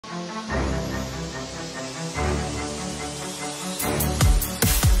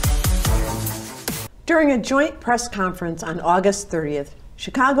During a joint press conference on August 30th,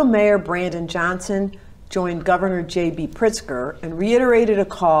 Chicago Mayor Brandon Johnson joined Governor J.B. Pritzker and reiterated a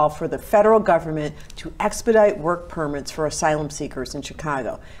call for the federal government to expedite work permits for asylum seekers in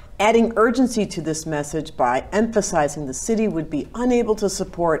Chicago, adding urgency to this message by emphasizing the city would be unable to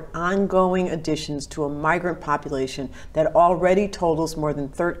support ongoing additions to a migrant population that already totals more than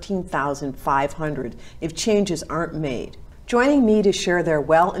 13,500 if changes aren't made. Joining me to share their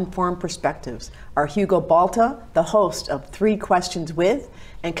well-informed perspectives are Hugo Balta, the host of 3 Questions With,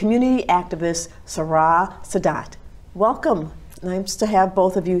 and community activist Sarah Sadat. Welcome. Nice to have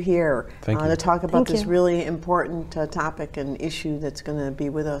both of you here to talk about this really important topic and issue that's going to be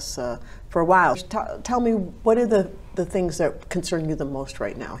with us for a while. Tell me, what are the things that concern you the most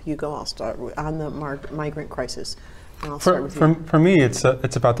right now? Hugo, I'll start on the migrant crisis. For me, it's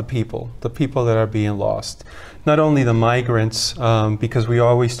about the people that are being lost. Not only the migrants, because we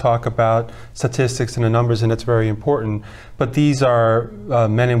always talk about statistics and the numbers, and it's very important, but these are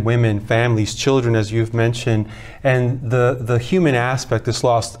men and women, families, children, as you've mentioned, and the human aspect is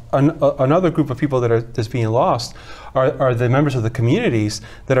lost. Another group of people that's being lost are the members of the communities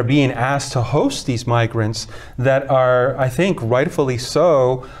that are being asked to host these migrants that are, I think, rightfully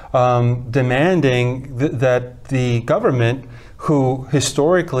so, demanding that the government, who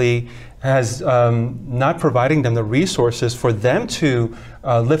historically has not providing them the resources for them to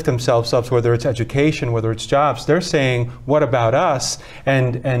lift themselves up, whether it's education, whether it's jobs. They're saying, what about us?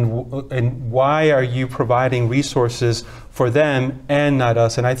 And why are you providing resources for them and not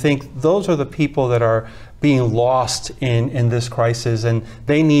us? And I think those are the people that are being lost in this crisis, and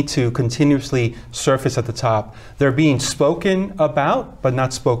they need to continuously surface at the top. They're being spoken about, but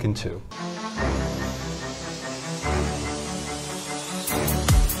not spoken to.